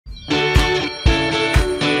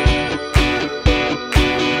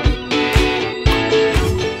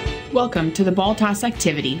welcome to the ball toss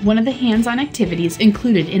activity, one of the hands-on activities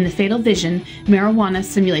included in the Fatal Vision Marijuana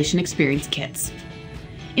Simulation Experience Kits.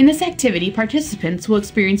 In this activity, participants will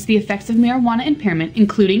experience the effects of marijuana impairment,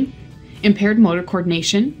 including impaired motor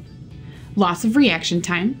coordination, loss of reaction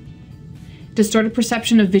time, distorted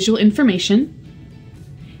perception of visual information,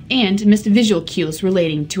 and missed visual cues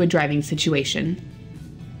relating to a driving situation.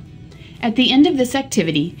 At the end of this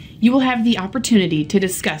activity, you will have the opportunity to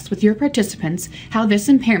discuss with your participants how this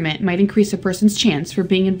impairment might increase a person's chance for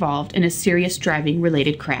being involved in a serious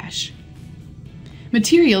driving-related crash.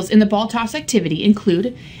 Materials in the ball toss activity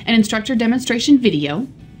include an instructor demonstration video,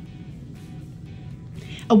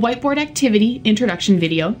 a whiteboard activity introduction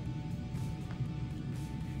video,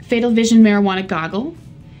 Fatal Vision marijuana goggle,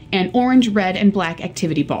 and orange, red, and black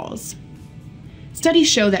activity balls. Studies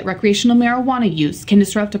show that recreational marijuana use can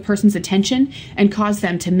disrupt a person's attention and cause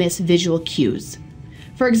them to miss visual cues.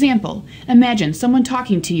 For example, imagine someone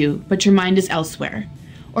talking to you, but your mind is elsewhere,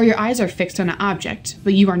 or your eyes are fixed on an object,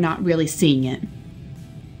 but you are not really seeing it.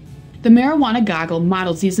 The marijuana goggle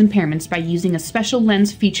models these impairments by using a special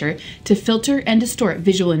lens feature to filter and distort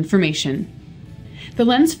visual information. The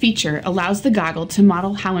lens feature allows the goggle to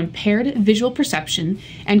model how impaired visual perception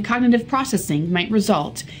and cognitive processing might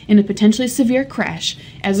result in a potentially severe crash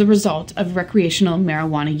as a result of recreational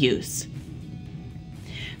marijuana use.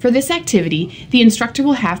 For this activity, the instructor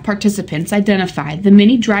will have participants identify the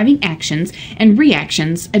many driving actions and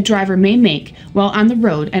reactions a driver may make while on the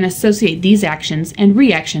road and associate these actions and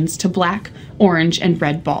reactions to black, orange, and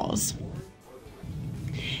red balls.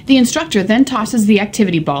 The instructor then tosses the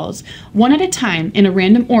activity balls, one at a time in a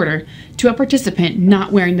random order, to a participant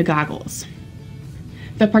not wearing the goggles.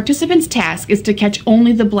 The participant's task is to catch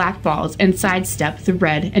only the black balls and sidestep the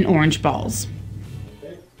red and orange balls.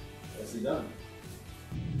 Okay, that's done.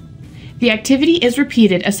 The activity is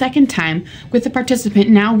repeated a second time with the participant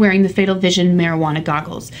now wearing the Fatal Vision marijuana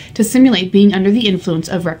goggles to simulate being under the influence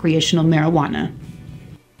of recreational marijuana.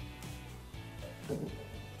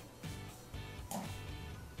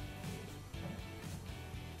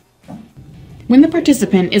 When the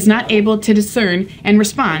participant is not able to discern and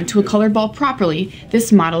respond to a colored ball properly, this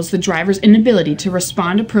models the driver's inability to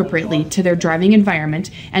respond appropriately to their driving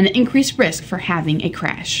environment and the increased risk for having a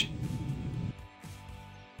crash.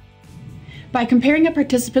 By comparing a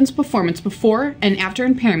participant's performance before and after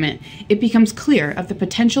impairment, it becomes clear of the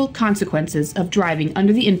potential consequences of driving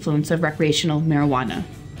under the influence of recreational marijuana.